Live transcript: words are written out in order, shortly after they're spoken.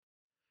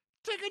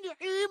Taking your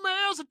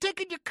emails and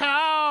taking your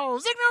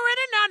calls. Ignorant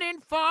and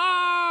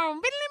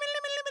uninformed.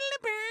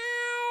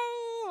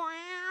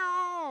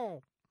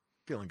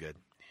 Feeling good.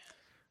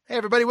 Hey,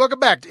 everybody. Welcome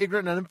back to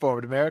Ignorant and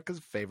Uninformed, America's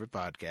favorite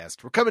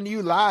podcast. We're coming to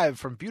you live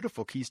from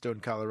beautiful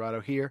Keystone,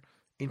 Colorado, here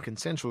in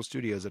Consensual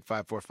Studios at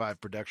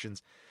 545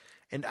 Productions.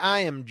 And I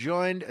am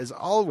joined, as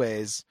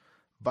always,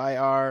 by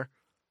our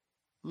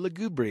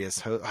lugubrious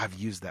host. I've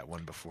used that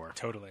one before.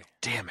 Totally.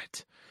 Damn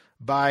it.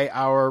 By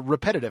our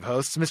repetitive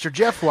hosts, Mr.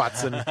 Jeff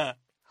Watson. Hi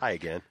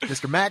again.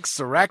 Mr. Max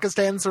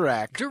Sarakistan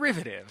Sarak.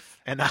 Derivative.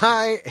 And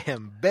I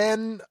am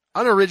Ben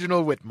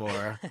Unoriginal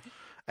Whitmore.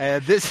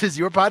 And this is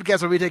your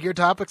podcast where we take your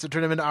topics and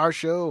turn them into our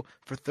show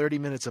for 30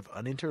 minutes of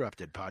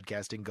uninterrupted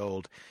podcasting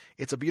gold.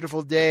 It's a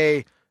beautiful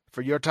day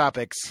for your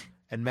topics,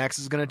 and Max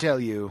is going to tell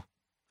you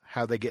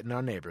how they get in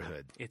our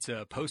neighborhood. It's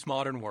a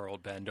postmodern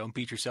world, Ben. Don't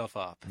beat yourself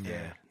up.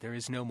 Yeah. There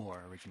is no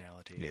more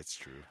originality. It's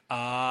true.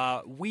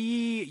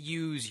 We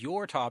use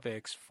your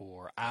topics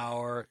for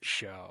our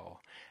show.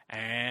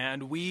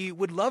 And we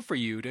would love for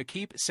you to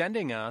keep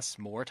sending us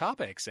more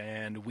topics.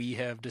 And we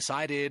have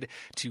decided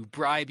to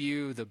bribe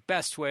you the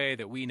best way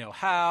that we know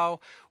how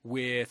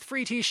with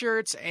free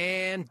T-shirts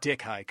and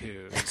dick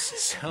haikus.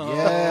 So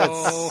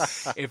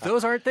Yes. if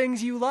those aren't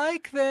things you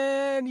like,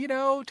 then,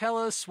 tell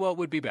us what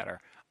would be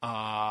better.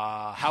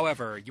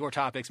 However, your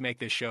topics make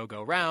this show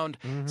go round,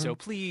 so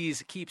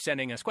please keep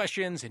sending us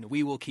questions, and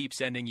we will keep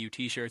sending you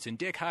T-shirts and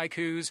dick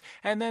haikus,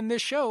 and then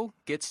this show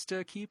gets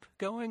to keep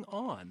going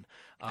on.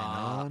 And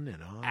on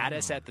and on. Add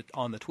us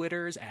on the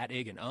Twitters, at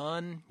Ig and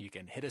Un. You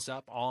can hit us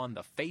up on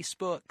the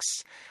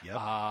Facebooks.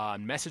 Yep.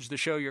 Message the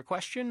show your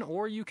question,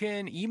 or you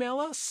can email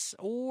us,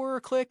 or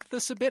click the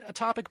Submit a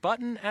Topic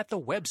button at the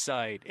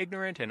website,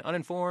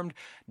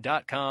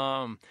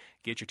 ignorantanduninformed.com.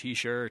 Get your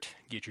T-shirt,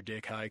 get your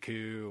dick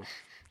haiku.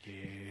 Yeah.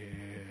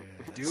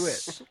 Do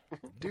it.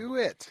 Do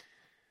it.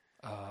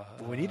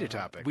 We need a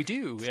topic. We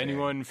do.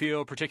 Anyone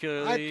feel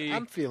particularly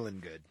I'm feeling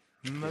good.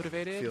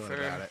 motivated? Feeling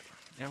about it.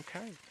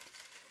 Okay.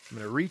 I'm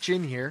going to reach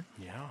in here.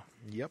 Yeah.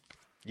 Yep.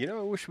 I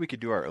wish we could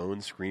do our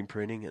own screen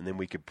printing, and then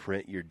we could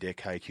print your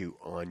dick haiku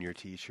on your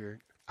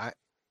T-shirt. I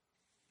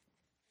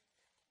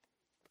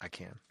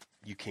can.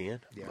 You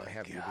can? Yeah, My I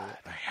have the God. ability.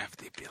 I have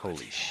the ability.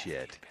 Holy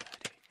shit.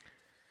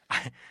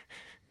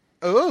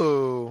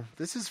 Oh,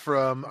 this is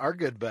from our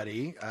good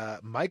buddy,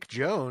 Mike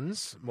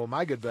Jones. Well,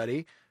 my good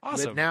buddy.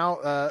 Awesome.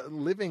 Now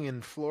living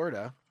in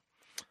Florida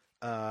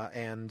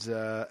and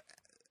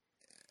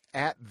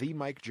at the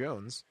Mike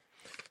Jones.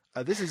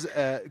 This is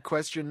a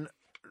question,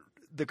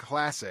 the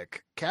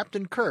classic,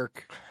 Captain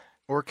Kirk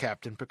or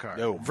Captain Picard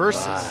Oh,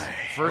 versus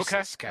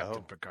Okay.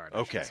 Captain Picard. I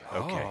Okay. should say.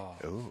 Okay. Oh.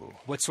 Oh.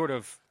 What sort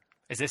of...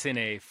 Is this in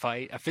a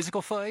fight, a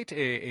physical fight,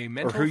 a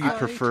mental Or who you fight?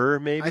 prefer,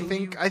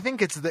 maybe? I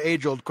think it's the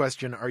age-old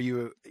question. Are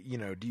you,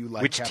 do you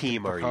like Which Captain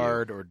team are you?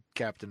 Picard or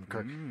Captain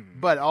Kirk? Mm.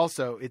 But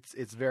also, it's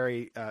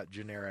very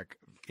generic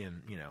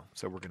in,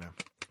 so we're gonna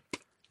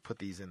put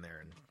these in there,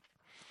 and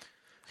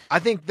I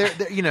think they're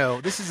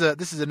this is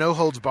a no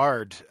holds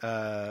barred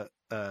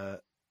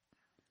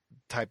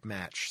type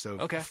match. So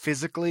Okay.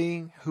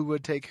 physically, who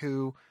would take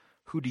who?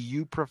 Who do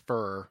you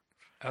prefer?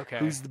 Okay.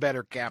 Who's the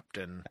better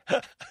captain?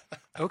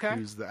 Okay.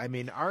 Who's the? I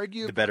mean,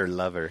 argue. The better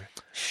lover.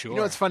 Sure. You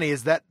know what's funny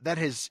is that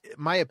has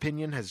my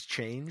opinion has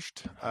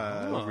changed.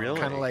 Oh, really?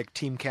 Kind of like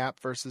Team Cap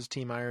versus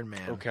Team Iron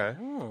Man. Okay.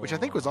 Which I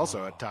think was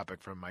also a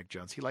topic from Mike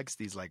Jones. He likes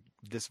these like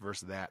this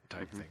versus that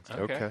type things.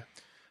 Okay.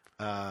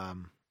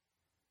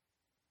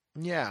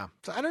 Yeah.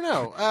 So I don't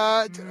know.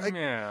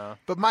 Yeah.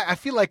 But I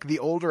feel like the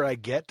older I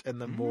get and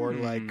the more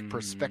like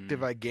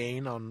perspective I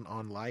gain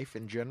on life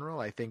in general,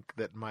 I think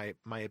that my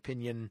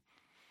opinion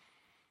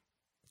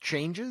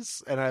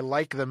changes, and I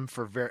like them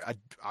for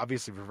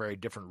obviously for very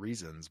different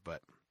reasons.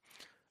 But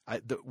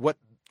Where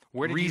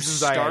did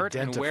reasons you I start,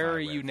 and identify where are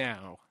with. you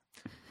now?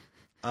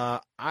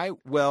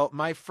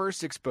 My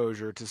first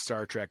exposure to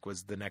Star Trek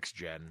was the Next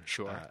Gen.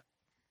 Sure.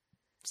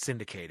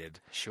 Syndicated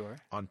Sure.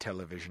 on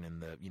television in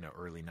the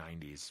early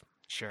 90s.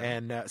 Sure.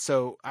 And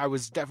so I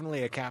was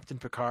definitely a Captain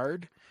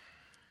Picard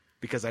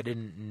because I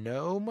didn't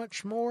know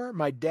much more.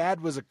 My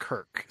dad was a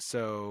Kirk,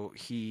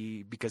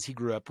 because he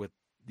grew up with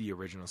the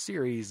original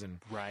series and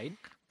right.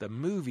 the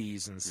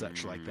movies and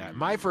such like that.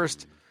 My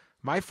first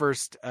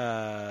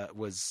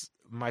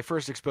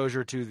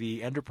exposure to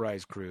the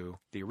Enterprise crew,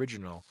 the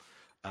original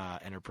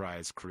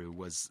Enterprise crew,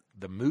 was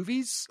the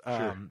movies.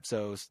 Sure.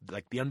 So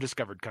like The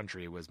Undiscovered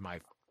Country was my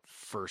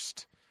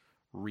first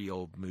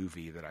real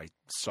movie that I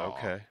saw.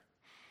 Okay.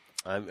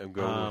 I'm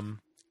going with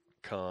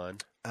Khan.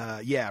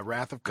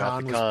 Wrath of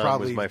Khan was Khan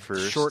probably was my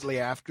first. shortly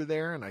after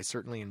there, and I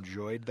certainly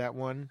enjoyed that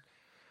one.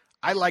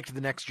 I liked the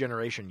Next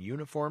Generation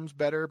uniforms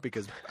better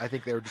because I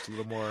think they were just a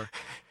little more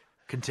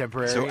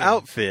contemporary. So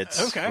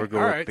outfits. Okay. We're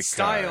going All with right. Picard.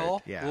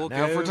 Style. Yeah. We'll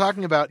Now, if we're go-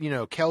 talking about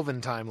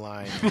Kelvin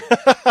timeline,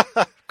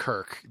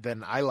 Kirk,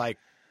 then I like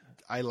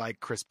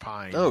Chris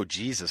Pine. Oh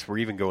Jesus, we're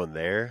even going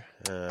there.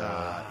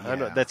 I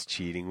know yeah. that's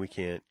cheating. We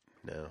can't.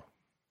 No.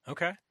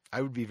 Okay.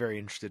 I would be very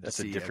interested That's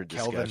to a see different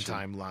Kelvin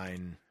discussion.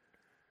 timeline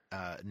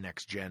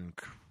Next Gen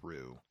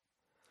crew.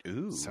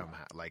 Ooh.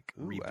 somehow, like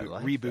Ooh, I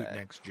like reboot that.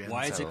 next gen.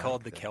 Why is it like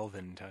called the that.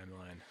 Kelvin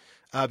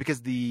timeline?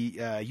 Because the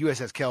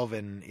USS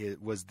Kelvin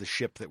was the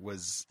ship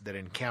that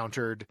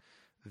encountered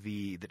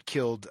that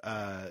killed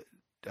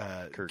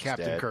Kirk's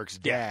Captain dad. Kirk's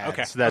Yeah, dad.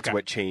 okay. So that's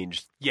what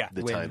changed Yeah.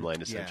 the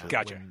timeline, essentially.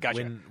 Gotcha.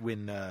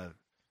 When that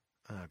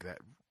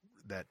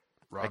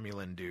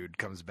Romulan dude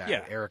comes back,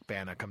 Yeah. Eric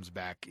Bana comes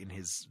back in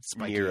his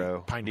spiky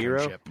Nero.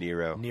 pinecone ship.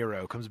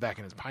 Nero. Comes back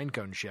in his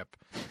pinecone ship,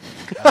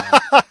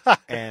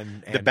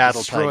 and The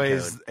battle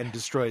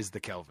destroys the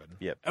Kelvin,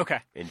 Yep. Okay.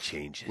 And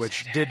changes.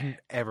 which didn't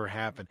ever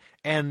happen.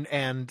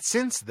 And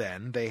since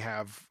then, they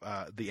have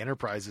the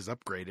Enterprise is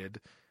upgraded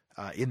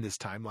in this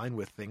timeline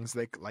with things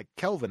like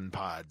Kelvin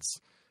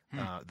pods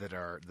that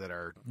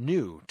are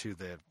new to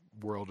the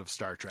world of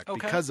Star Trek Okay.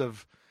 because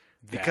of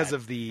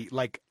the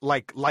like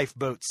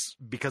lifeboats,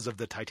 because of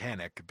the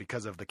Titanic,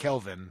 because of the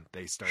Kelvin.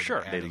 They started.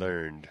 Sure. They adding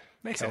learned.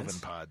 Makes Kelvin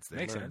sense. pods. They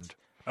Makes learned. sense.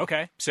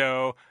 Okay.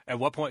 So at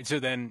what point? So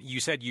then you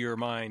said your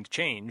mind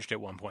changed at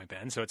one point,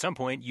 Ben. So at some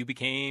point you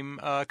became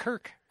a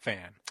Kirk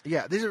fan.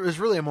 Yeah, this was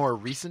really a more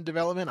recent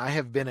development. I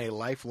have been a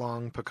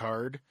lifelong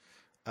Picard,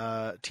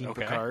 Team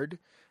Okay. Picard,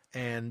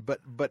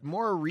 but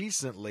more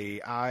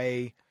recently,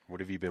 What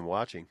have you been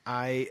watching?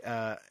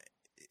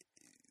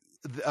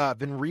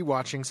 been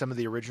rewatching some of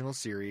the original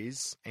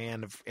series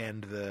and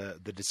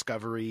the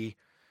Discovery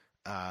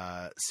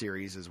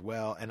series as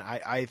well. And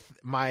I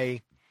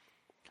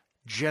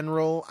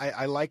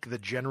like the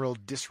general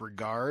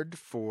disregard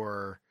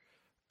for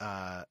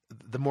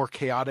the more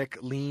chaotic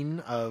lean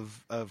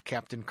of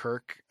Captain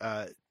Kirk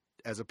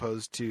as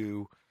opposed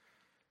to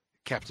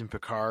Captain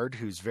Picard,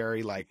 who's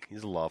very like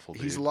He's a lawful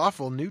dude. he's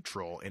lawful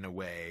neutral in a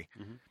way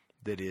Mhm.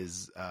 that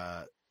is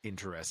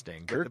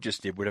interesting. But Kirk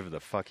just did whatever the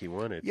fuck he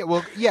wanted. yeah,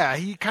 well, yeah,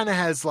 he kind of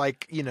has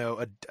like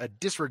a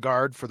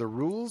disregard for the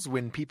rules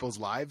when people's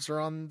lives are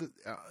on the,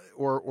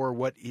 or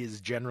what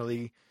is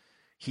generally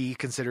he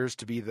considers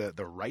to be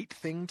the right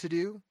thing to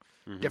do.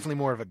 Mhm. Definitely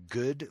more of a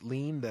good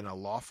lean than a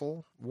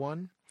lawful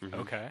one. Mhm.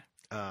 Okay.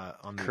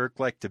 On the, Kirk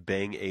liked to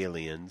bang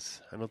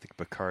aliens. I don't think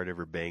Picard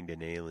ever banged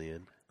an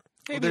alien.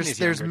 well, Maybe in his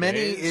there's younger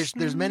many days.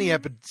 there's many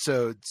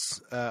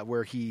episodes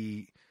where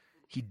he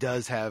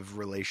does have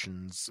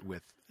relations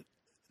with,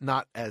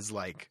 not as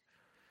like,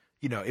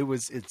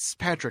 it's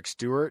Patrick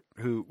Stewart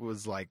who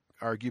was like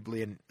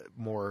arguably a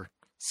more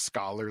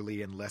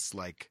scholarly and less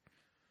like,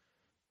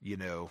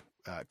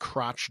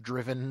 crotch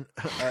driven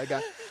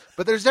guy.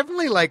 But there's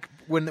definitely like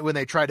when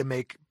they try to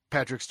make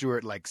Patrick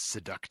Stewart like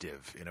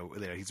seductive,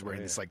 he's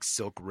wearing this like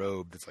silk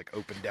robe that's like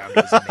open down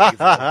to his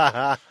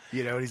navel,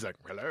 and he's like,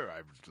 "Hello,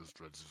 I'm just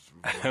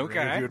wondering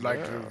Okay. if you'd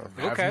like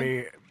to have Okay.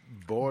 me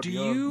board Do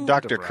your you-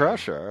 Dr. enterprise."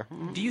 Crusher.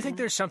 Do you think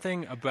there's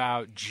something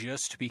about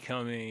just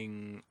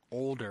becoming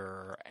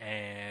older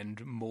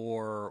and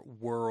more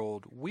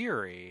world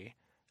weary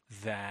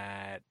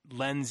that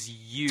lends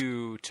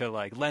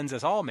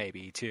us all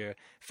maybe to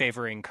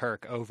favoring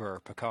Kirk over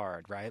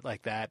Picard, right?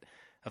 Like that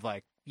of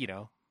like,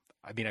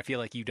 I feel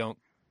like you don't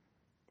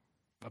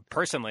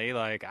personally,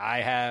 like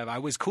I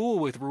was cool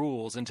with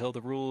rules until the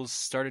rules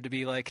started to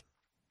be like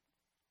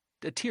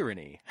a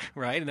tyranny,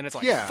 right? And then it's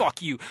like, Yeah.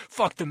 fuck you,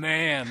 fuck the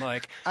man.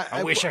 Like,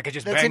 I wish I could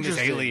just that's bang this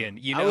interesting.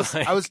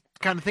 alien. I was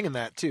kind of thinking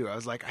that too. I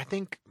was like, I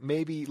think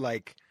maybe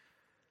like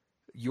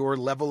your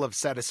level of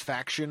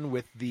satisfaction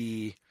with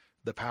the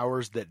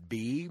powers that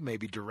be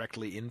maybe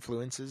directly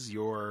influences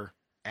your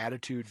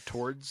attitude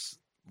towards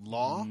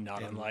law. Not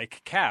And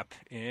unlike Cap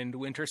in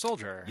Winter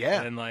Soldier.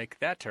 Yeah. And like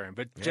that term.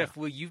 But Yeah. Jeff,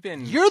 well, you've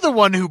been. you're the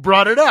one who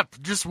brought it up.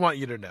 Just want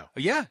you to know.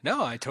 Yeah,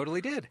 no, I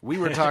totally did. We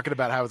were talking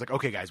about how I was like,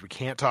 okay, guys, we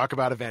can't talk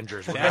about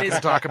Avengers. We're That not is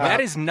going to talk about.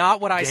 that is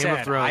not what I Game of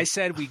said. Thrones. I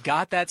said we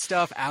got that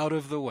stuff out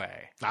of the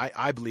way.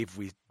 I believe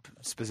we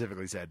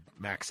specifically said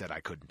Max said I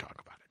couldn't talk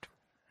about it,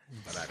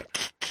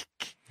 but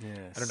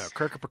Yes. I don't know.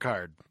 Kirk or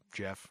Picard,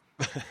 Jeff.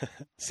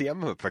 See,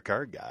 I'm a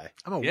Picard guy.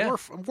 I'm a Yeah.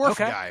 Worf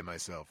Okay. guy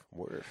myself.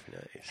 Worf,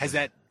 nice. Has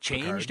that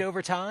changed Picard.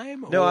 over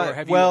time? No, or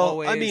have you well,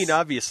 always... I mean,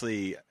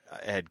 obviously,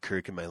 I had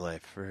Kirk in my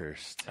life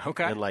first.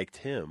 Okay. And liked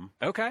him.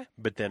 Okay.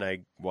 But then I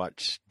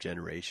watched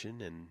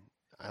Generation, and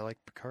I like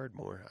Picard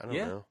more. I don't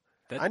Yeah. know.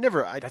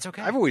 That- that's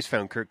okay. I've always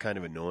found Kirk kind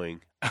of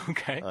annoying,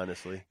 Okay.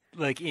 honestly.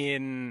 Like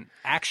in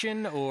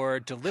action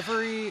or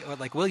delivery, or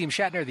like William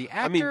Shatner, the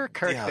actor,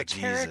 Kirk, yeah, the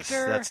Jesus,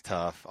 character. that's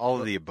tough. All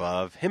of the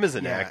above. Him as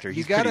an Yeah, actor, you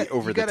he's gotta- pretty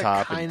over you the gotta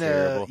top and kinda-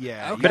 terrible.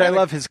 yeah, Okay. But I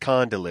love his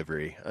con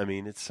delivery. I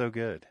mean, it's so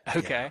good.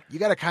 Okay. You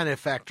got to kind of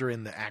factor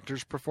in the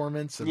actor's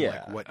performance and Yeah.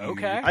 like what.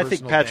 Okay. your I think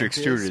personal Patrick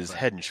bent Stewart is but-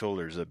 head and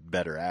shoulders a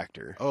better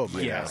actor. Oh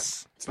my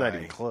Yes. It's not By-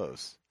 even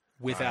close.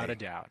 Without I- a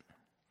doubt.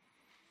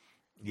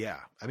 Yeah,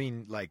 I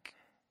mean, like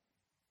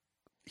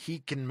he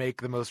can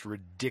make the most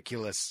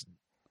ridiculous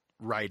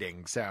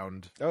writing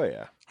sound Oh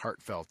yeah,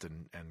 heartfelt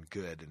and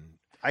good. And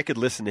I could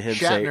listen to him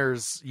say,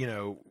 Shatner's,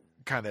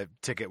 kind of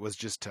ticket was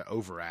just to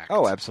overact.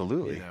 "Oh,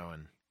 absolutely,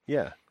 And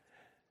yeah."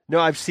 No,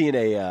 I've seen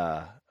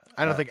a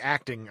I don't think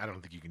acting. I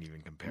don't think you can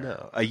even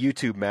compare. a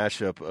YouTube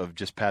mashup of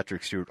just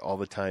Patrick Stewart all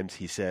the times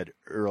he said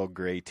Earl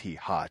Grey tea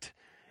hot,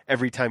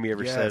 every time he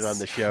ever said it Yes. on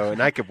the show,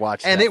 and I could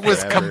watch And that it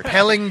was forever.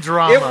 compelling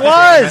drama. It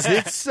was.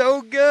 It's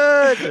so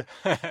good.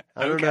 I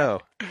don't Okay. know.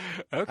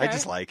 Okay. I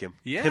just like him.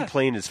 Yeah. Him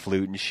playing his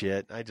flute and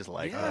shit. I just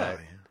like Yeah.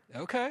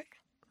 that. Okay.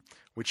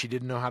 Which he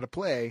didn't know how to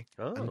play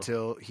Oh.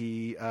 until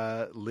he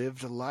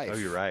lived a life Oh,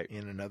 you're right.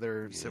 in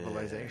another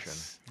civilization.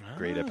 Yes.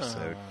 Great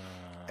episode.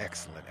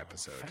 Excellent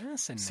episode.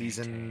 Fascinating.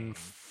 Season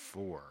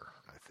 4,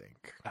 I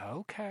think.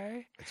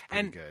 Okay. It's pretty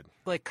And good.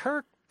 like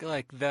Kirk,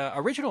 like the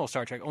original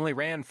Star Trek only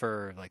ran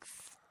for like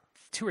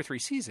 2 or 3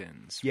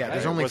 seasons. Yeah, right?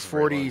 there's it only wasn't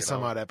very long 40 at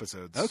some all. odd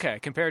episodes. Okay,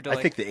 compared to I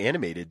like think the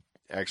animated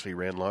actually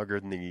ran longer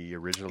than the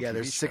original. Yeah, TV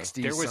there's show.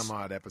 60 There was- some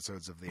odd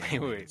episodes of the wait,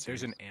 animated there's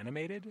series. an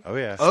animated. Oh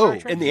yeah. Oh,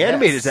 Trek? and the yes.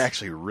 animated is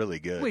actually really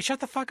good. Wait,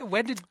 shut the fuck up.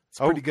 When did? It's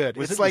pretty good.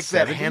 was It's it like the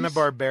that 70s?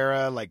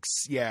 Hanna-Barbera, like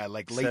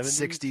late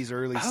 70s? 60s,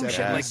 early Oh 70s.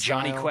 shit, like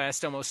Johnny style.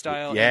 Quest almost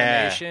style yeah,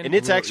 animation. and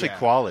it's actually Yeah.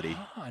 quality.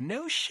 Oh,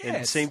 no shit.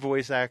 And same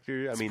voice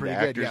actor. I It's mean, the pretty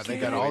actors. good. Yeah, they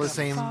do got the all the voice.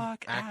 same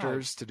Fuck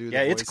actors to do the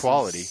Yeah, it's voices.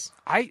 quality.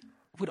 I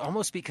would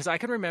almost be because I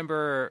can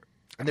remember.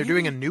 And they're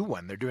doing a new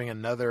one. They're doing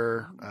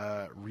another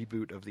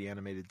reboot of the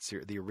animated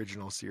series, the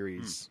original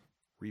series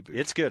reboot.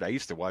 It's good. I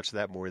used to watch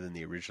that more than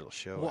the original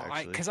show. Well,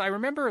 actually, because I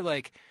remember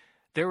like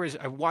there was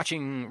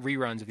watching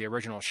reruns of the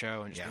original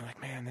show and just Yeah. being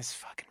like, man, this is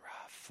fucking rough.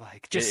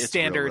 Like just It's real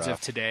standards of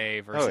rough. today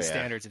versus yeah.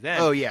 standards of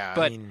then. Oh yeah,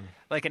 but I mean,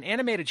 like an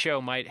animated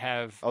show might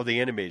have the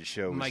animated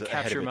show was might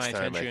ahead capture of its my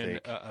time, I attention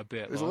think. a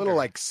bit. it was a longer. little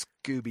like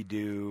Scooby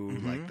Doo,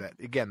 Mhm. like that.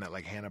 Again, that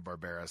like Hanna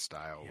Barbera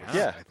style. Was,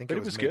 Yeah, I think but it it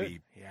was was good.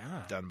 maybe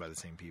yeah. done by the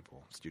same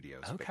people,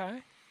 studios. But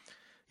Okay.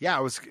 yeah,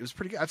 it was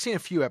pretty good. I've seen a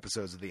few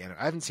episodes of the anime.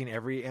 I haven't seen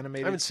every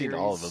animated. I haven't seen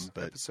all of series them,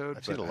 but episode,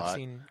 I've seen a I've lot.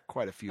 seen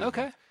quite a few. Of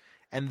Okay. them.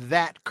 And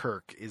that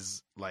Kirk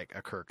is like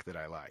a Kirk that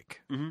I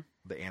like. Mhm.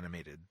 The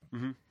animated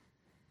Mhm.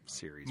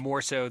 series.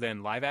 More so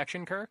than live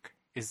action Kirk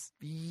is.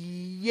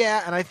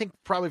 Yeah, and I think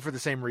probably for the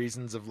same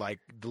reasons of like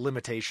the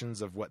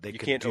limitations of what they You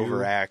could can't do.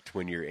 overact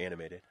when you're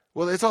animated.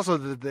 Well, it's also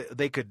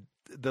they could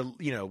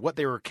what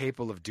they were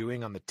capable of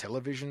doing on the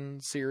television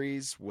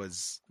series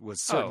was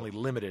certainly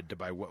limited to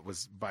by what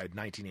was by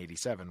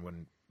 1987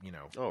 when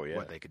Oh yeah.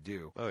 what they could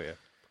do. Oh yeah.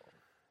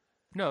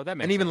 No, that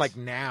makes And even sense.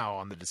 like now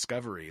on the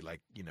Discovery,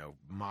 like Mm.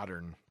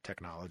 modern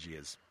technology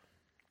has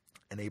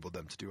enabled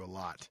them to do a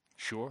lot.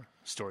 sure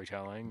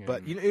storytelling. But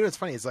and- you know what's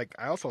funny is like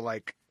I also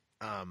like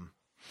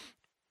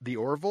the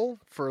Orville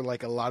for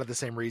like a lot of the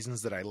same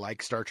reasons that I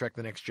like Star Trek: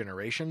 The Next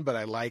Generation, but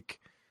I like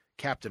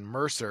Captain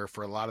Mercer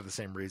for a lot of the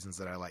same reasons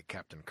that I like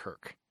Captain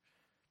Kirk.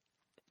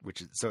 Which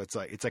is so it's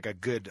like a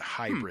good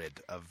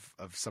hybrid of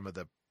some of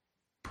the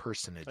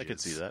personages. I could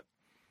see that.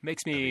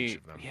 makes each me.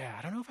 of them. Yeah,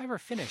 I don't know if I ever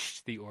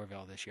finished the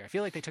Orville this year. I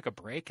feel like they took a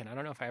break, and I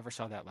don't know if I ever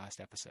saw that last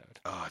episode.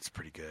 Oh, it's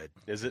pretty good.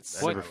 Is it?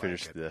 I What- never I like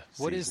finished it. the.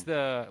 What is season.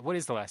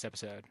 the last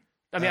episode?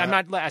 I mean, I'm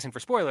not asking for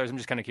spoilers. I'm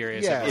just kind of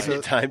curious. Yeah, if, Isn't like,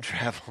 it time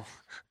travel?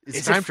 It's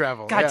Is it- time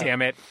travel. God yeah.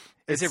 damn it!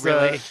 Is It's, it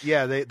really?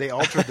 yeah, they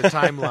altered the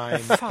timeline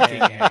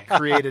Fucking and A.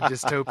 create a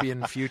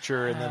dystopian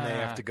future, and then they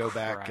have to go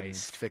back and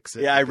Christ. fix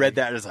it. Yeah, I read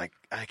that. I was like,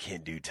 I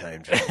can't do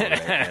time travel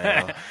right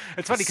now.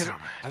 It's funny because So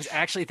I was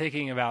actually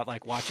thinking about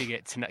like watching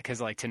it tonight. Because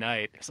like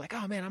tonight, it's like,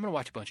 oh man, I'm gonna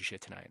watch a bunch of shit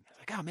tonight. I was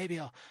like, oh, maybe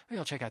I'll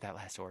check out that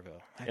last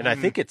Orville. And I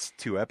think it's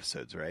 2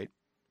 episodes, right?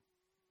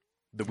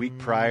 The week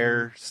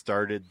prior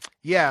started.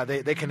 Yeah,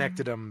 they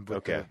connected them with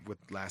Okay. with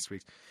last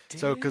week's.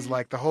 So because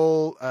like the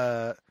whole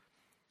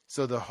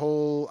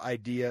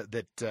idea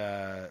that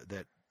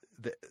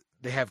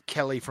they have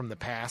Kelly from the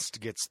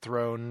past gets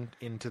thrown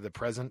into the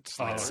present,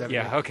 like oh, 70.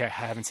 yeah, okay. I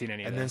haven't seen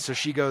any of and that. then so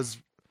she goes,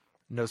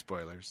 no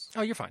spoilers.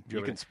 Oh, you're fine.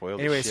 You can spoil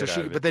the Anyway, shit so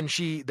out of but it.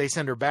 then they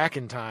send her back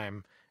in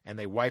time and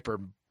they wipe her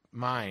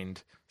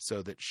mind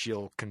so that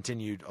she'll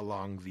continue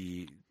along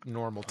the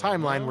normal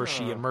timeline where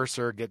she Oh. and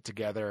Mercer get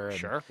together and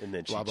Sure. And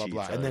then she blah blah cheats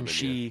blah, on and then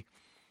him,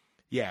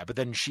 but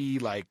then she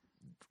like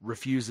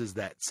refuses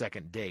that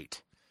second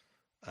date.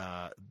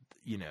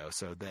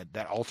 So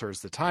that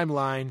alters the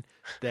timeline.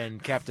 Then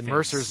Captain Things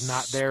Mercer's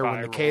not there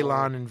when the spiral.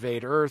 Kaylon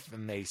invade Earth,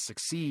 and they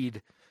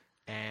succeed.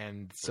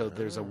 And so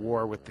there's a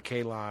war with the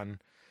Kaylon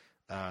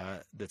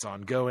that's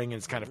ongoing, and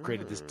it's kind of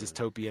created this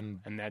dystopian.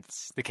 And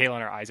that's the Kaylon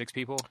are Isaac's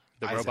people,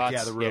 the Isaac- robots.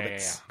 yeah, the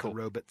robots, Yeah. Cool. the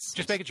robots.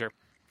 Just making sure.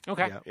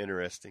 Okay. Yeah.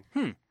 Interesting.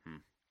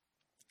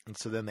 And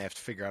so then they have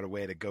to figure out a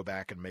way to go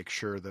back and make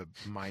sure the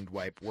mind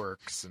wipe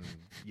works, and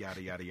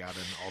yada yada yada,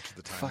 and alter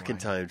the timeline. Fucking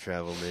time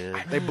travel,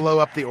 man. They blow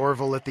up the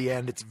Orville at the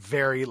end. It's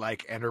very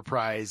like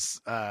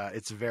Enterprise.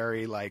 It's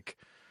very like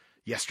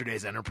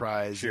yesterday's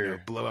Enterprise. Sure.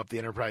 Blow up the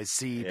Enterprise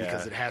C Yeah.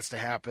 because it has to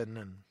happen.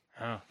 And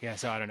Oh, yeah.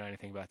 So I don't know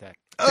anything about that.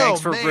 Oh,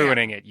 Thanks for man.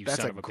 ruining it. You that's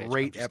son a of a bitch. I'm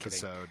great just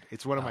kidding. episode.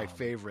 It's one of my Um,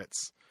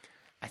 favorites.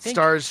 I think.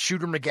 Stars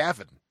Shooter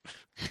McGavin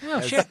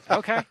Oh shit.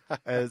 Okay.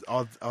 as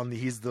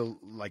he's the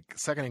like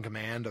second in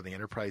command on the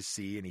Enterprise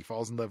C, and he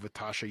falls in love with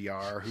Tasha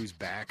Yar, who's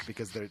back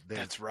because they're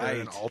That's they're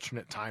in an right.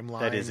 alternate timeline.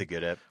 That is a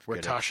good where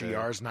good Tasha episode.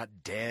 Yar's not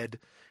dead,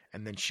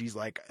 and then she's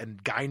like,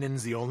 and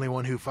Guinan's the only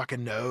one who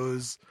fucking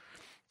knows,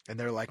 and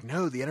they're like,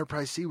 no, the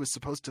Enterprise C was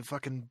supposed to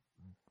fucking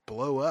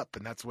blow up,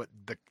 and that's why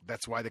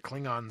the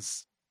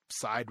Klingons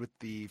side with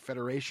the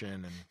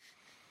Federation, and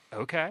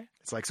Okay.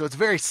 It's like, so it's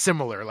very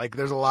similar. Like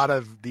there's a lot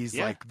of these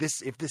Yeah. like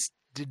this if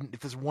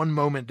this one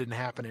moment didn't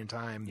happen in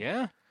time,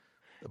 Yeah.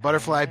 the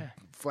butterfly Yeah.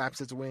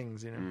 flaps its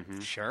wings, you know.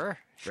 Mhm. Sure.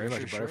 Very Sure,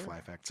 much sure, a butterfly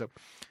effect. So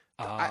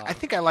sure. I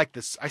think I like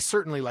this. I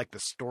certainly like the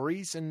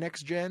stories in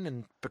Next Gen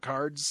and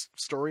Picard's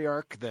story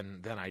arc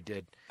than I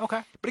did.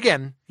 Okay. But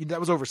again, that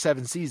was over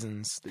 7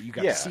 seasons that you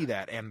got Yeah. to see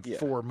that, and Yeah.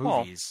 4 Well,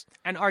 movies.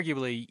 And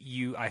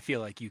arguably, I feel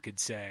like you could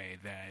say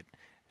that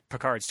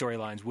Picard's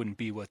storylines wouldn't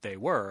be what they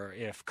were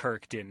if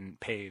Kirk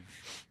didn't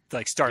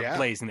start Yeah.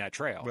 blazing that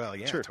trail. Well,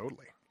 yeah, Sure.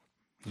 totally.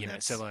 you know,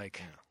 that's- so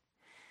like,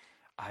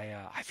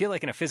 yeah. I feel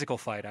like in a physical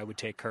fight, I would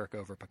take Kirk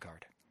over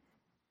Picard.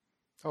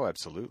 Oh,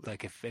 absolutely.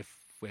 Like if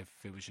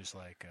it was just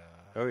like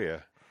Oh, yeah.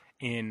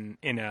 in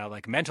a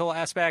like mental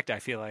aspect, I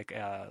feel like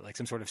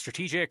some sort of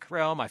strategic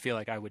realm, I feel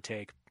like I would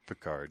take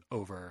Picard.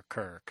 over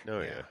Kirk.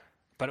 Oh, yeah.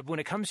 But when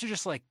it comes to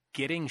just like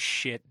getting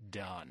shit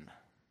done,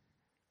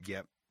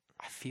 Yep.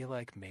 I feel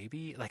like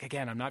maybe, like,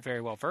 again, I'm not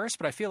very well versed,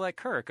 but I feel like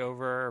Kirk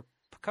over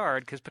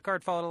Picard because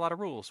Picard followed a lot of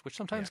rules, which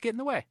sometimes get in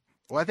the way.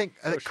 Well, I think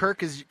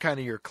Kirk is kind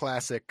of your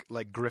classic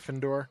like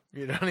Gryffindor.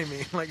 You know what I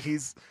mean? Like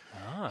he's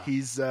Okay.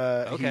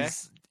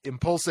 he's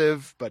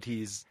impulsive, but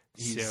he's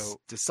So-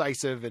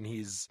 decisive, and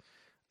he's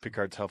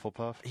Picard's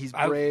Hufflepuff.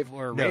 brave.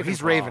 or No, he's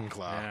Ravenclaw.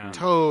 Ravenclaw. Yeah.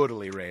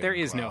 Totally Ravenclaw. There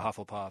is no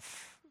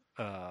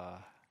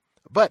Hufflepuff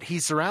But he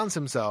surrounds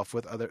himself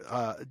with other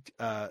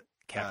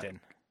captain.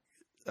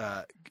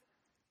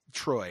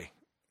 Troy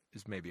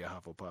is maybe a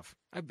Hufflepuff.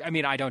 I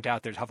mean, I don't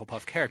doubt there's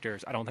Hufflepuff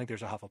characters. I don't think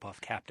there's a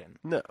Hufflepuff captain.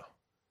 No.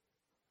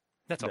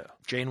 That's all. No.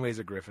 Janeway's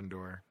a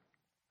Gryffindor.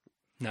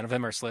 None of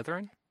them are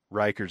Slytherin.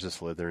 Riker's a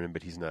Slytherin,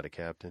 but he's not a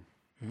captain.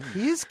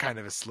 He is kind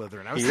of a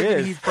Slytherin. I was He thinking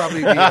is. he'd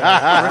probably be a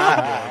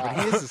Gryffindor,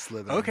 but he is a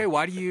Slytherin. Okay,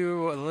 why do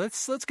you?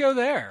 Let's go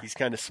there. He's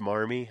kind of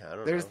smarmy. I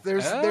don't There's know.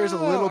 there's a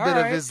little Oh, bit all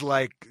of right. his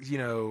like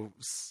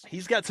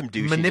He's got some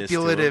douchiness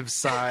manipulative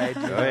side. To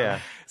him. Oh, yeah.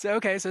 So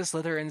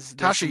Slytherins.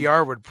 Tasha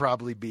Yar would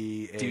probably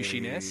be a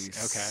Douchiness?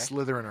 Okay.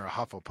 Slytherin or a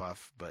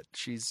Hufflepuff, but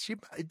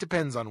it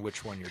depends on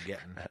which one you're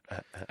getting.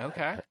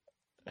 Okay.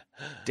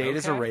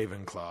 Data's a Okay.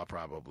 Ravenclaw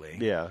probably.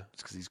 Yeah.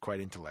 It's because he's quite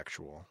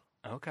intellectual.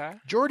 Okay.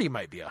 Geordi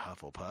might be a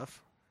Hufflepuff.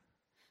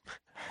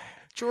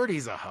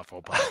 Geordi's a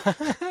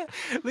Hufflepuff.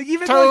 Like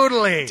even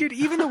Totally. like, dude.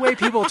 Even the way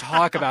people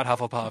talk about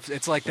Hufflepuffs,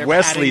 it's like they're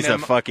Wesley's a patting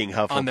them fucking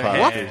on the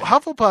Hufflepuff. head.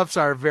 Hufflepuffs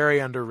are very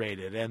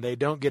underrated, and they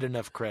don't get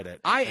enough credit.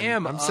 I And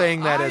am. I'm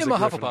saying that I as am a a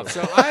Gryffindor. Hufflepuff,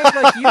 so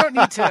I like. You don't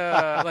need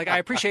to like. I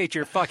appreciate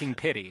your fucking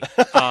pity.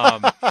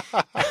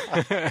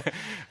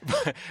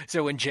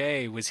 So when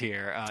Jay was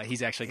here,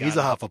 he's actually got He's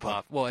a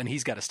Hufflepuff. Well, and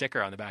he's got a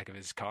sticker on the back of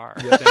his car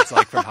that's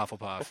like from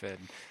Hufflepuff, and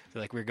so,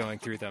 like we're going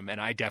through them, and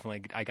I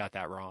got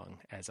that wrong.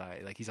 As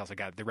I like, he's also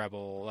got the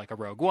Rebel like a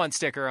Rogue One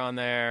sticker on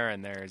there,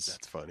 and there's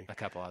That's funny. a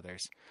couple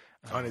others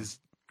On his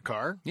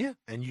car? Yeah.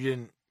 And you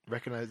didn't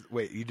recognize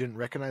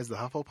the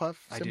Hufflepuff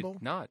I symbol?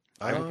 did not.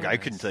 I recognize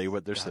couldn't tell you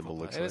what their the symbol Hufflepuff.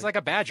 looks It was like.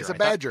 like a badger. It's a I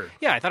thought- badger.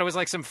 Yeah, I thought it was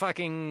like some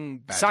fucking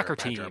Badger, soccer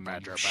badger, team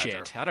badger, shit.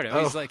 badger. I don't know.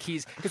 Oh. He's like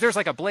because there's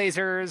like a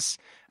Blazers.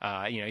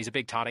 He's a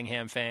big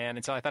Tottenham fan,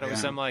 and so I thought it was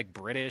Yeah. some like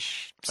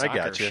British I soccer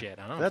gotcha. shit.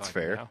 I don't That's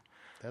fucking fair. know.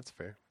 That's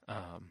fair.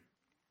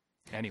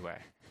 Anyway,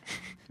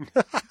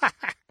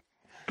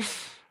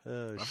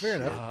 Oh, Fair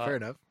enough. Uh, Fair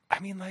enough. I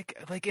mean,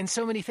 like in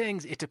so many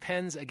things, it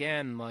depends.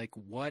 Again, like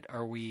what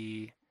are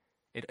we?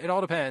 It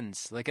all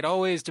depends. Like it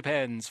always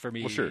depends for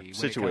me. Well, sure. when it comes-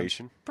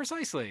 Situation.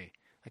 Precisely.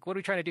 Like what are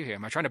we trying to do here?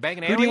 Am I trying to bang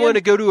an Who alien? do you want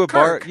to go to a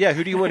bar? Kirk. Yeah,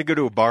 who do you want to go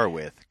to a bar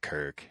with?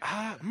 Kirk.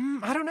 I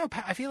don't know.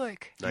 I feel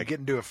like You get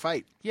into a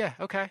fight. yeah.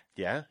 Okay.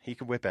 Yeah, he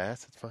can whip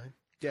ass. That's fine.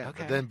 Yeah.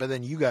 Okay. But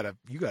then you gotta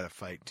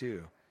fight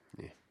too.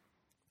 Yeah.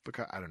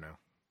 Because I don't know.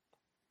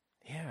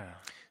 Yeah.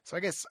 So I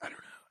guess I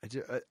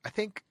don't know. I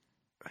think.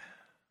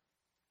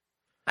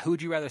 Who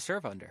would you rather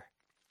serve under?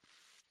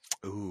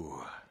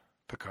 Ooh,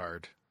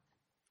 Picard.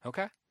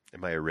 Okay.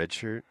 Am I a red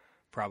shirt?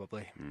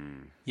 Probably.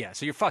 Mm, Yeah.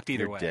 So you're fucked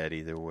either you're way. dead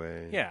either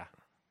way. Yeah.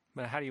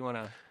 But how do you want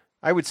to?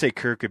 I would say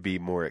Kirk would be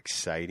more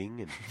exciting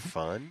and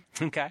fun.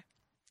 Okay.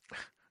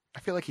 I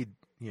feel like he'd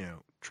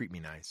treat me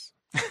nice.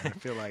 I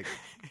feel like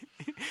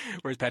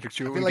Whereas Patrick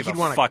Stewart I feel wouldn't like give he'd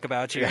a wanna- fuck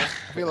about you. I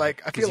feel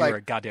like Because you were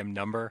a goddamn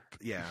number.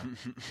 yeah.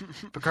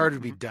 Picard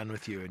would be done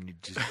with you, and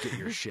you'd just get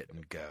your shit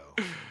and go.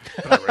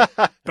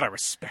 But I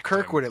respect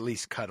Kirk him. would at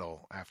least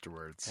cuddle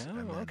afterwards. Oh,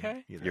 and then,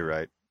 okay. You're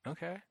right.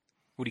 Okay.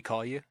 Would he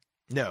call you?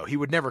 No, he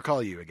would never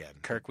call you again.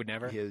 Kirk would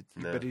never. No.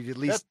 But he'd at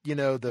least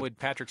the Would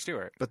Patrick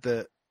Stewart? but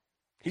the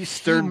He's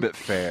stern he- but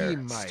fair. He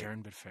might.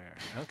 Stern but fair.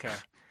 Okay.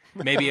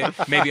 Maybe on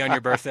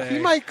your birthday. He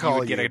might call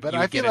would you, get a- but you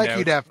I would feel get a like note.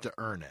 you'd have to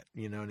earn it.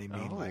 You know what I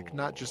mean? Like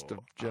not just a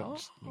Oh,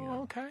 just.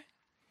 okay.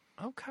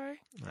 Okay.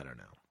 I don't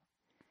know.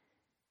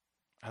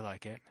 I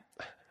like it.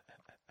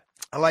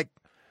 I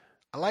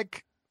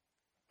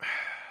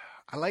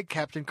like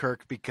Captain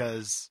Kirk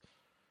because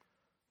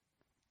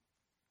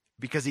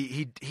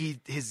he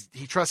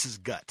trusts his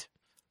gut.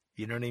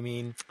 You know what I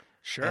mean?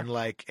 Sure.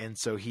 And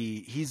so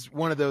he's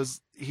one of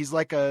those. He's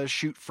like a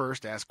shoot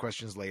first, ask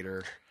questions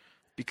later,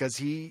 because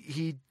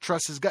he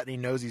trusts his gut and he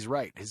knows he's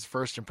right. His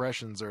first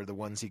impressions are the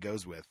ones he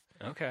goes with.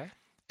 Okay.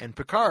 And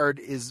Picard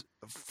is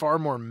far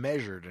more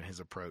measured in his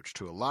approach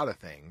to a lot of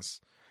things,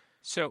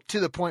 So to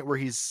the point where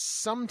he's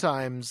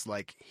sometimes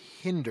like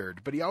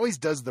hindered, but he always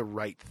does the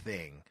right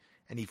thing.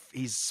 And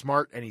he's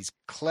smart and he's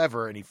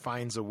clever and he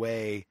finds a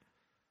way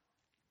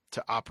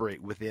to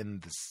operate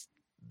within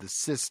the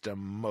system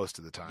most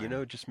of the time. You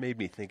know, it just made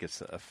me think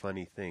it's a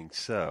funny thing.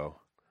 So,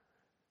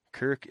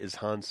 Kirk is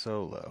Han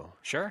Solo,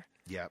 sure.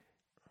 Yeah.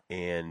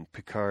 and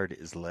Picard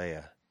is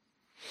Leia.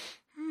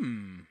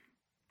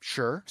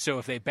 Sure. So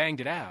if they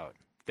banged it out,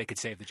 they could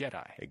save the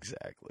Jedi.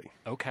 Exactly.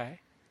 Okay.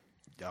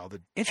 All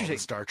the Interesting.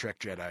 Star Trek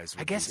Jedis.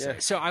 I guess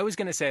so. I was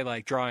going to say,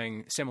 like,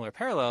 drawing similar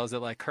parallels, that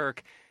like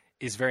Kirk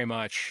is very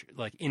much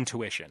like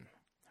intuition,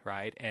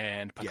 right?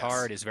 And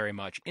Picard is very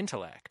much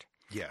intellect.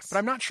 Yes. But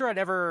I'm not sure I'd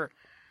ever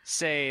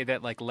say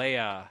that like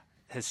Leia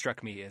has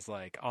struck me as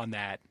like on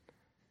that,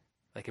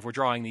 like if we're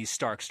drawing these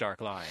stark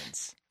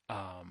lines.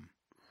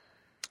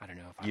 I don't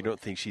know if You don't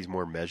think she's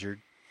more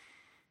measured?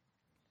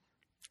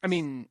 I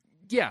mean,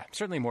 yeah,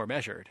 certainly more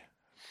measured,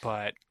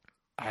 but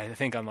I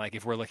think on like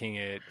if we're looking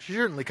at She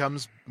certainly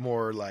comes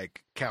more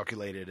like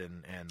calculated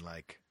and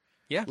like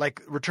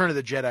like Return of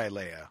the Jedi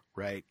Leia,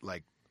 right?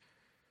 Like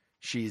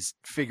she's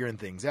figuring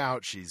things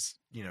out. She's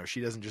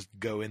she doesn't just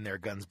go in there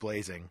guns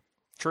blazing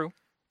true.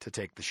 to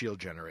take the shield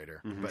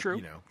generator, Mhm. but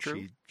True,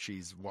 true.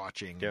 she's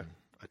watching, Yeah. and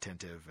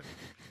attentive, and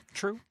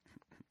True.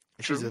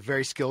 she's True. a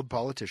very skilled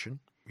politician,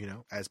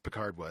 as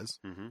Picard was.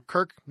 Mm-hmm.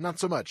 Kirk, not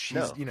so much.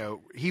 He's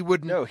he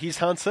wouldn't. No, he's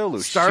Han Solo.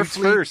 Shoots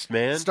Starfleet first,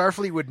 man.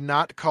 Starfleet would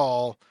not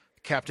call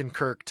Captain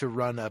Kirk to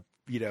run a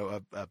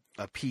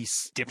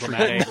peace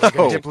Diplomatic. like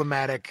No. a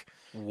diplomatic.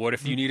 What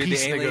if you needed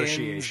Peace the aliens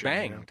negotiation,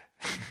 banged?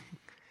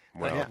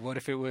 Well, Like, what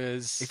if it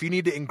was? If you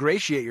need to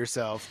ingratiate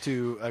yourself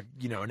to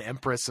an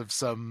empress of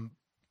some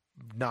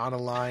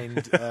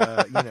non-aligned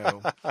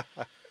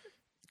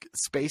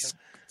space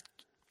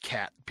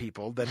cat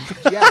people, then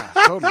yeah,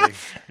 totally.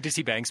 Does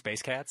he bang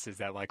space cats? Is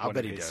that like I'll one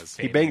bet of he his does.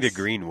 he banged a famous-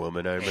 green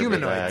woman. I remember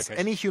Humanoids, that.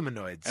 any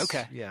humanoids.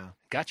 Okay. Yeah,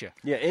 Gotcha.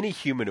 Yeah, any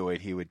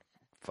humanoid he would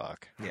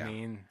fuck. yeah, I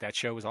mean, that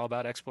show was all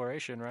about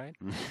exploration, right?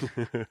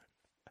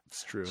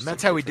 it's true. And Just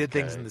that's a how we did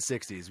different things in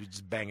kind. the '60s. We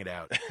just bang it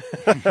out.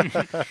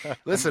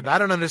 Listen, I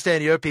don't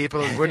understand your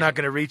people. And we're not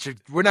going to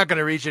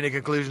reach any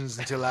conclusions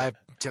until I've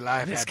This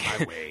had my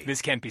can't, way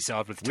this can't be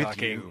solved with with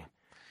talking. you.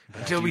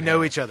 Until we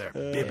know each other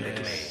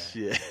biblically.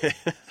 Shit.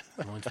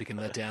 Once we can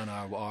let down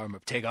our armor,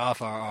 take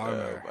off our Oh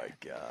armor. my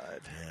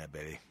god. Yeah,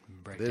 baby.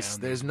 break There's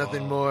down these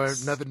nothing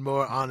walls.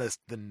 more honest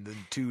than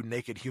two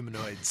naked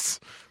humanoids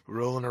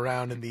rolling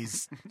around in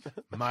these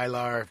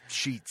mylar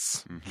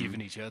sheets. Giving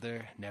each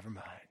other, never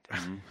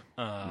mind.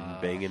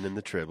 Banging in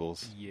the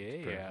tribbles.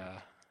 Yeah.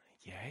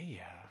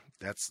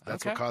 That's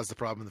Okay. what caused the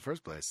problem in the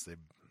first place.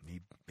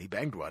 He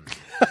banged one.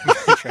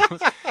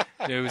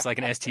 It was like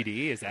an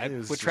STD. Is that It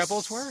was what just-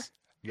 trebles were?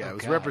 Yeah, Oh, it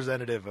was God.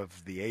 representative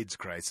of the AIDS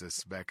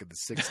crisis back in the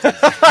 60s.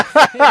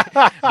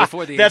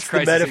 Before the That's AIDS the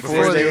crisis metaphor existed.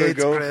 Before they the were AIDS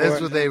going crisis, that's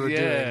for. what they were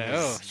doing. Yeah, It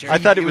was- oh, sure. I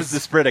thought it it was the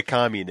spread of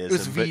communism, it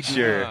was but VD.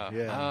 sure.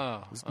 Yeah.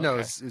 Oh, No,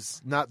 okay.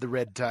 it's not the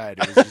red tide.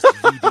 It was just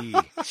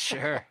VD.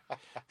 Sure.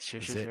 That's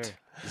it.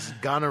 This is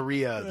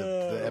gonorrhea,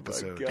 the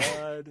episode.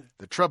 God.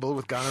 The trouble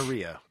with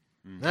gonorrhea.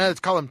 Let's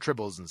call them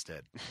tribbles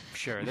instead.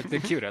 Sure. They're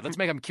cuter. Let's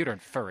make them cuter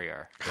and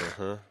furrier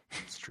Uh-huh.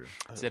 It's true.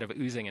 instead of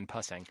oozing and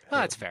pussing. Oh,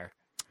 that's fair.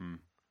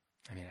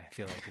 I mean, I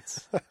feel like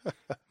it's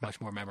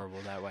much more memorable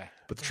that way.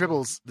 But the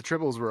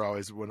tribbles were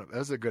always that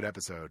was a good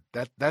episode.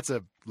 That's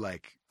a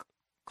like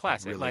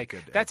Classic. Really like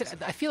good that's.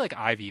 episode. I feel like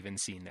I've even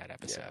seen that Yeah.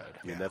 episode.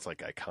 I mean, Yeah. that's like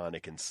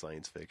iconic in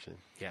science fiction.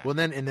 Yeah. well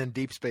then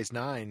Deep Space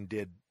Nine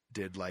did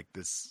like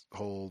this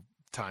whole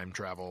time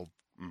travel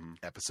Mhm.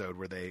 episode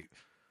where they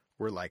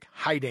were like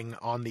hiding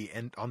on the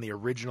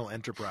original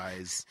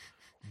Enterprise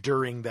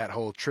during that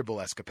whole tribble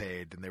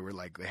escapade, and they were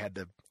like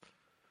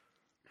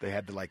they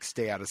had to like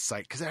stay out of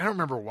sight because I don't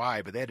remember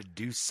why, but they had to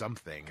do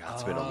something.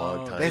 It's been a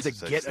long time. They had to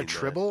since I've get a seen that.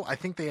 tribble. I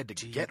think they had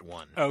to get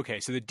one Okay,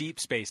 so the Deep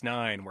Space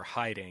Nine were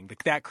hiding.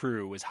 That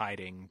crew was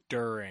hiding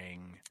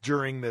during.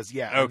 during this.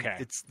 Yeah. Okay.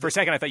 It's For a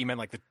second, I thought you meant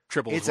like the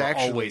tribbles It's were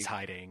actually- always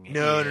hiding.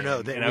 No. in- It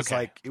was okay.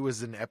 like it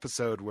was an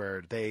episode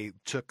where they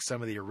took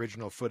some of the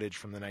original footage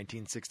from the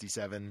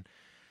 1967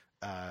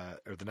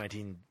 or the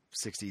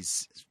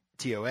 1960s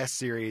TOS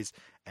series,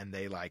 and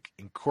they like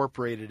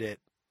incorporated it.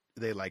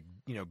 They like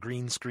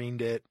green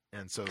screened it,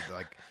 and so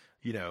like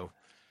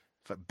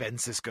Ben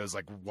Sisko's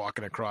like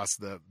walking across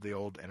the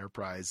old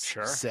Enterprise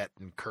Sure. set,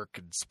 and Kirk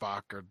and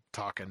Spock are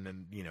talking,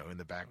 and in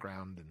the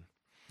background,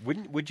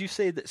 and Would you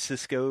say that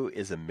Cisco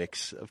is a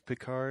mix of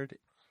Picard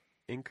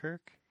and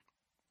Kirk,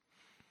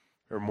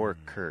 or more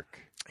Kirk?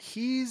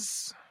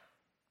 he's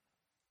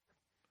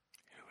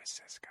Who is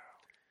Cisco?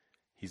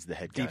 He's the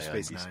head guy Deep on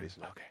Space Deep Nine. Space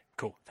Nine. Okay,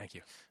 cool. Thank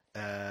you.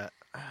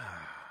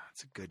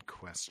 that's a good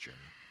question.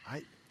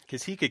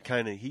 Because he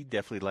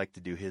definitely liked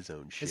to do his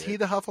own shit. Is he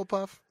the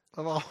Hufflepuff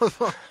of all of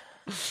them?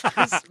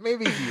 'Cause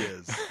maybe he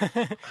is. I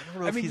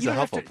don't know if he's you a don't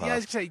have to, Hufflepuff. yeah, I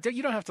was gonna say,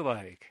 you don't have to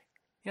like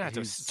You have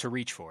He's- to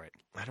reach for it.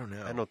 I don't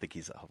know. I don't think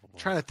he's a Hufflepuff.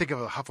 Trying to think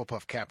of a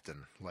Hufflepuff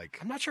captain, like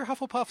I'm not sure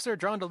Hufflepuffs are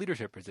drawn to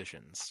leadership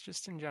positions,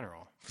 just in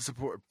general.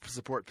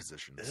 support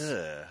positions,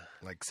 Ugh.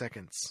 like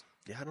seconds.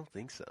 Yeah, I don't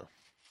think so.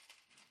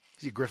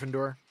 Is he a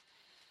Gryffindor?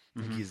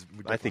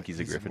 I think he's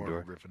a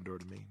more Gryffindor. Gryffindor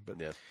to me, but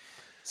Yeah.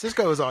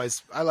 Cisco is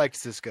always. I liked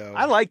Cisco.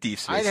 I like Deep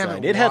I Space haven't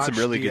Nine. It had some watched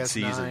really good DS9.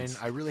 seasons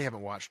I really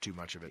haven't watched too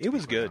much of it. It to be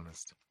was quite good.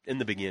 honest. in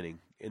the beginning,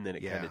 and then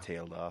it Yeah. kind of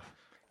tailed off.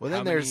 Well, then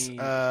How there's many,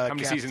 how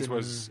many seasons Captain-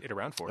 was it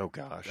around for? Oh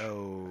gosh,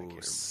 Oh,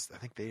 can't I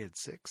think they had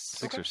 6.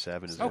 6 or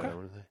 7 is Okay. what I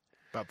want to say.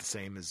 About the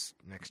same as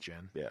next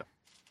gen. Yeah,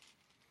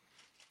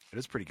 It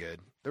was pretty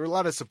good. There were a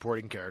lot of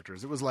supporting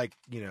characters. It was like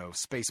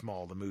Space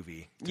Mall the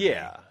movie. to me.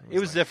 yeah. It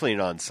was like- definitely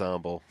an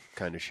ensemble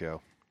kind of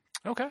show.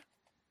 Okay.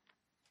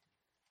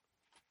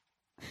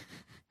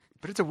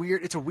 But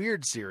it's a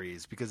weird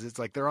series because it's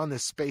like they're on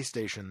this space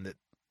station that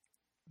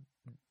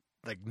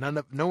like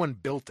no one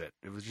built it.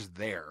 It was just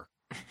there.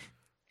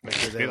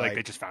 Like,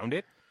 They just found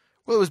it.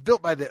 well, it was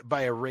built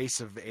by a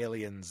race of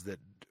aliens that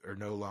are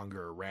no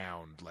longer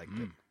around. Like,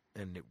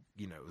 and it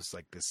was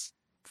like this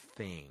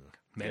thing.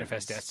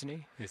 Manifest It was-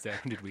 Destiny. Is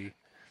that? Did we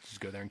just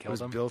go there and It kill was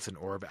them? built in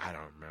orbit. I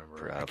don't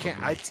remember. I Probably.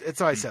 can't.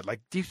 It's all I said.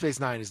 Like Deep Space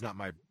Nine is not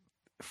my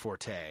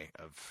forte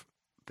of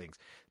things.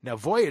 Now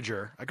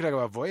Voyager, I could talk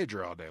about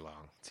Voyager all day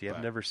long. See, I've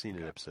but- never seen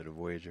an episode of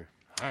Voyager.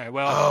 All right.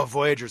 Well, Oh,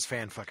 Voyager's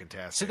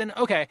fan-fucking-tastic. so then,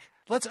 okay,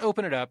 let's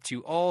open it up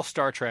to all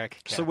Star Trek.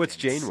 So what's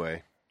captains.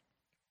 Janeway?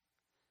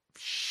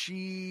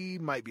 She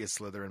might be a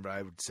Slytherin, but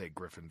I would say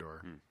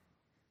Gryffindor.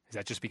 Is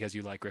that just because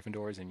you like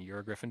Gryffindors and you're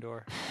a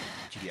Gryffindor?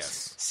 Did you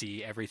Yes.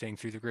 see everything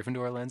through the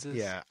Gryffindor lenses?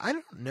 Yeah, I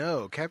don't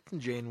know. Captain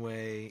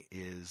Janeway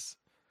is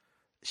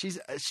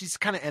she's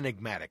kind of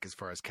enigmatic as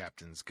far as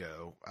captains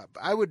go.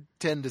 I would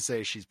tend to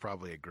say she's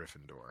probably a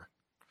Gryffindor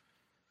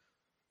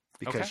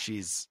because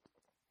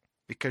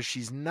Okay.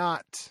 she's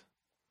not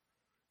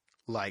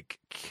like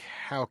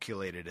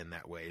calculated in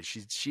that way.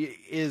 She's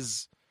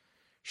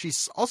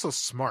also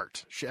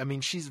smart.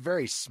 She's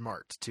very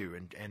smart too,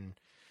 and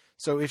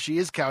so if she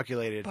is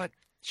calculated, But-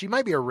 she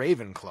might be a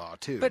Ravenclaw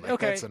too. But, like,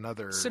 okay, that's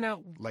another So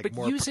now, like but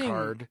more using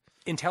Picard.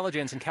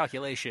 intelligence and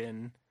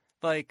calculation,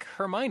 like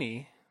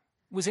Hermione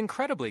was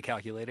incredibly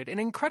calculated and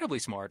incredibly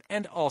smart,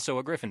 and also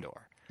a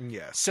Gryffindor.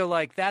 Yes, So,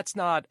 like, that's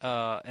not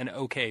an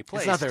okay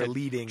place it's not their to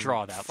leading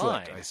draw that foot,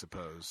 line. I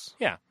suppose.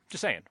 Yeah, just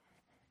saying.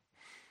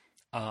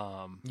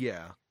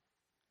 Yeah.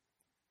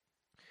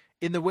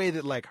 In the way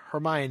that like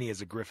Hermione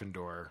is a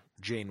Gryffindor,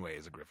 Janeway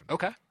is a Gryffindor.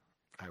 Okay,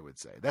 I would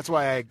say that's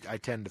why I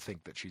tend to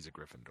think that she's a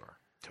Gryffindor.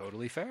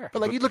 totally fair.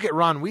 But like you look at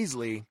Ron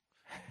Weasley,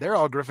 they're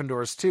all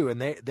Gryffindors too, and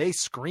they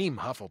scream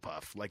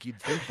Hufflepuff. Like you'd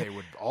think they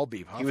would all be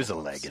Hufflepuffs. He was a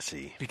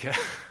legacy. Because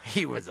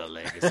He was a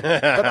legacy.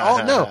 But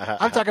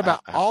I'm talking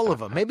about all of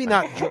them. Maybe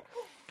not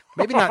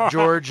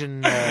George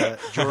and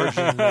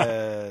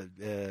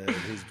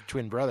his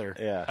twin brother.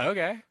 Yeah.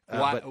 okay,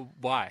 why? but-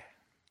 Why?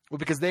 Well,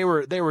 because they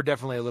were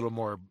definitely a little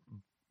more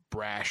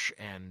brash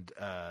and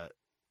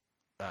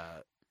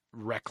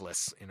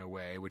reckless in a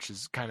way, which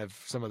is kind of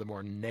some of the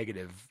more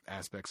negative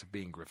aspects of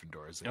being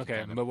Gryffindors. that you Okay,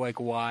 kind of- but like,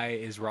 why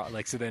is Ron?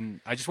 Like, so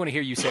then I just want to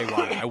hear you say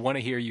why. I want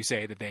to hear you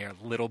say that they are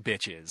little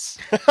bitches.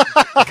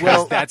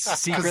 well, That's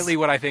secretly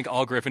what I think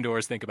all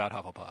Gryffindors think about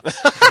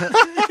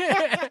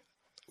Hufflepuffs.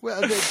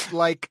 well,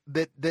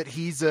 that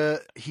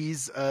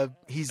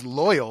he's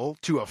loyal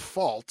to a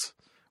fault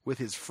with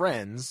his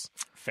friends,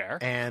 Fair.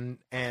 and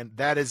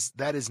that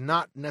is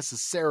not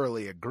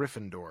necessarily a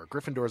Gryffindor.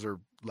 Gryffindors are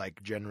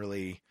like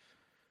generally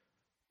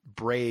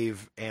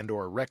brave and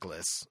or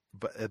reckless,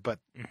 but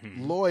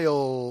Mhm.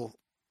 loyal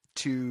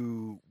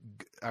to,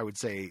 I would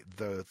say,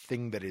 the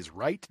thing that is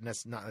right,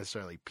 not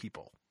necessarily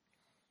people.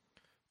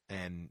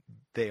 And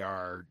they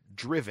are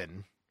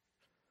driven,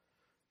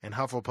 and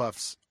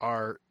Hufflepuffs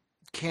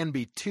can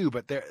be too,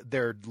 but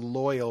they're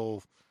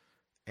loyal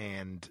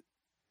and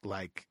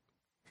like.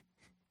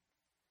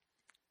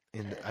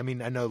 I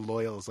know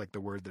loyal is like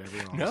the word that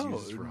everyone else No,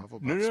 uses for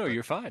Hufflepuffs. no, but-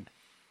 you're fine.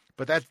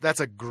 but that's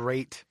a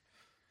great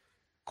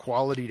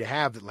quality to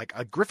have. That like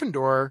a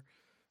Gryffindor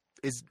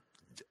is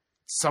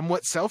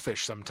somewhat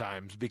selfish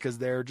sometimes because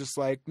they're just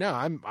like, no,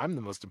 I'm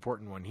the most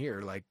important one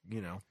here. Like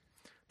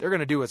they're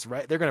gonna do what's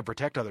right. They're gonna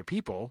protect other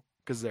people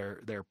because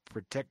they're they're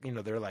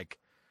like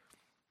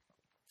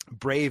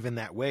brave in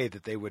that way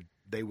that they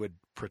would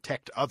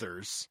protect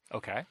others.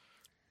 Okay.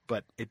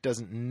 But it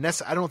doesn't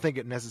I don't think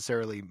it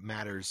necessarily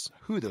matters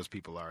who those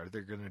people are.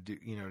 They're gonna do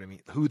what I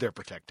mean, who they're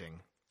protecting,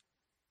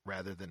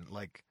 rather than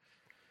like.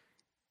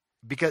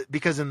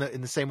 Because in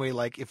the same way,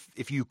 like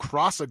if you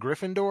cross a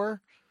Gryffindor,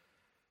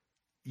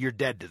 you're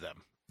dead to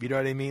them. You know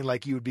what I mean?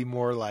 Like you would be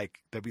more like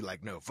they'd be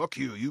like, no, fuck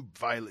you, you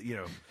violate,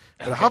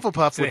 But a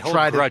Hufflepuff So they would hold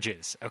try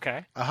grudges.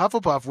 Okay. a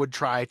Hufflepuff would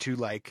try to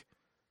like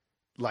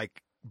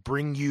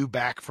bring you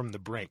back from the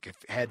brink.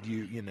 If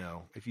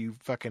you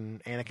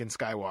fucking Anakin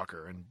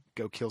Skywalker and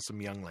go kill some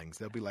younglings,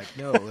 they'll be like,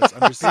 no, let's Be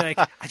understand.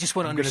 like, I just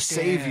want to I'm going to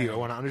understand. save you. I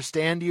want to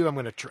understand you. I'm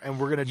going to, and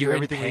we're going to do You're in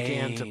everything we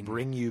can to pain.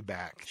 bring you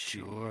back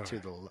Sure. to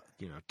the,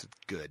 to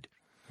good.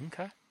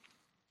 Okay.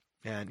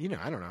 And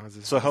I don't know.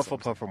 So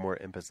Hufflepuff are more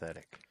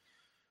empathetic.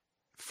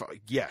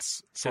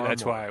 Yes. So far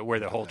that's more why where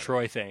the whole empathetic.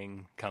 Troy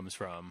thing comes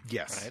from.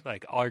 Yes. Right?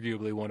 Like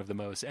arguably one of the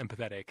most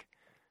empathetic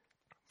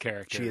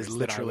characters. She is that I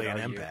literally would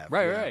an argue. empath,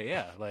 Right, yeah. right,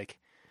 yeah. Like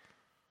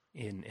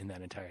in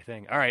that entire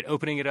thing. All right,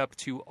 opening it up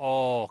to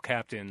all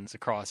captains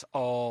across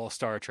all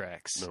Star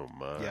Treks. Oh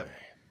my. Yep.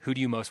 Who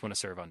do you most want to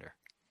serve under?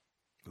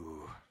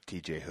 Ooh.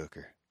 T.J.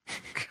 Hooker.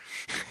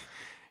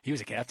 He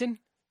was a captain?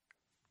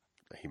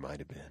 He might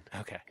have been.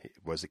 Okay.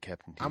 Was it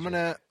Captain T.J.? I'm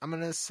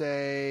gonna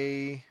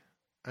say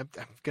I'm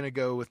gonna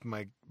go with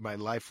my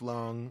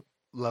lifelong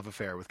love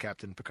affair with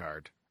Captain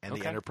Picard and the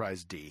Okay.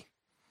 Enterprise D.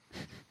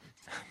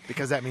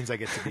 Because that means I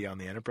get to be on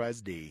the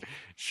Enterprise D.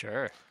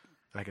 Sure.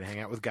 And I can hang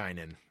out with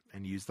Guinan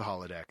and use the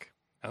holodeck.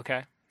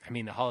 Okay. I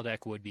mean, the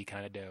holodeck would be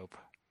kind of dope.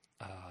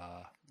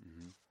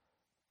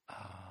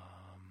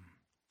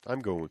 I'm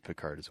going with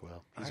Picard as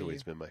well. He's Are always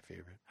you? been my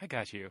favorite. I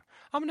got you.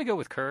 I'm going to go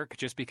with Kirk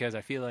just because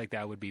I feel like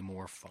that would be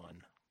more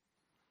fun.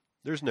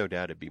 There's no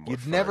doubt it'd be more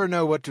You'd fun. never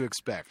know what to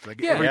expect. Like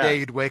Yeah. every day Yeah.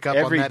 you'd wake up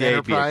Every on that day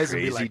would be a Enterprise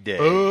and be crazy like, day.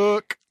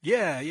 "Fuck."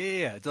 Yeah.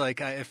 It's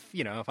like if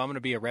I'm going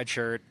to be a red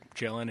shirt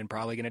chilling and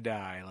probably going to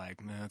die,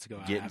 like, man, let's go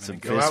out Getting having some a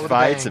Go good- out fist with a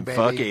fights bang, and baby.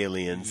 fuck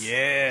aliens.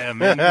 Yeah,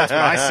 man, that's what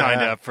I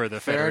signed up for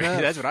the Fair Federation.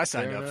 enough. That's what I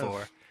signed Fair up enough.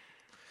 for.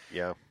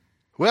 Yeah.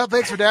 Well,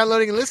 thanks for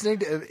downloading and listening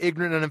to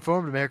Ignorant and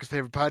Uninformed, America's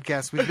favorite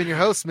podcast. We've been your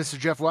hosts, Mr.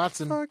 Jeff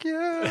Watson, Fuck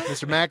yeah.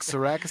 Mr. Max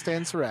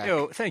Sarakistan Sarak.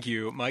 Yo, thank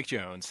you, Mike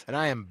Jones. And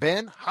I am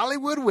Ben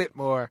Hollywood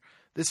Whitmore.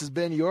 This has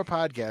been your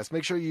podcast.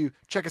 Make sure you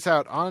check us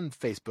out on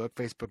Facebook,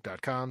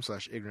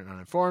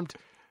 facebook.com/ignorantuninformed.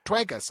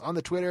 Twank us on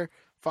the Twitter.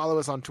 Follow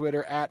us on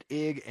Twitter at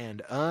ig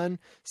and un.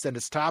 Send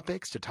us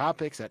topics to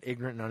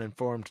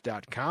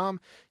topics@ignorantuninformed.com.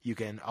 You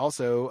can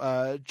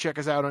also check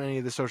us out on any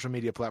of the social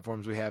media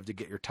platforms we have to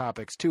get your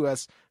topics to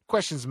us.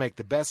 Questions make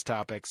the best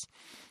topics.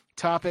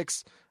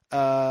 Topics,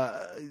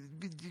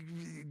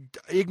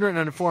 Ignorant and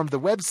Uninformed, the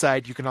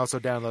website. You can also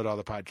download all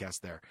the podcasts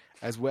there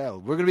as well.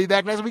 We're going to be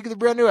back next week with a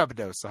brand new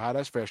episode. So hot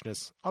ass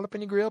freshness all up in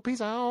your grill.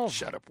 Peace out.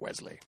 Shut up,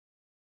 Wesley.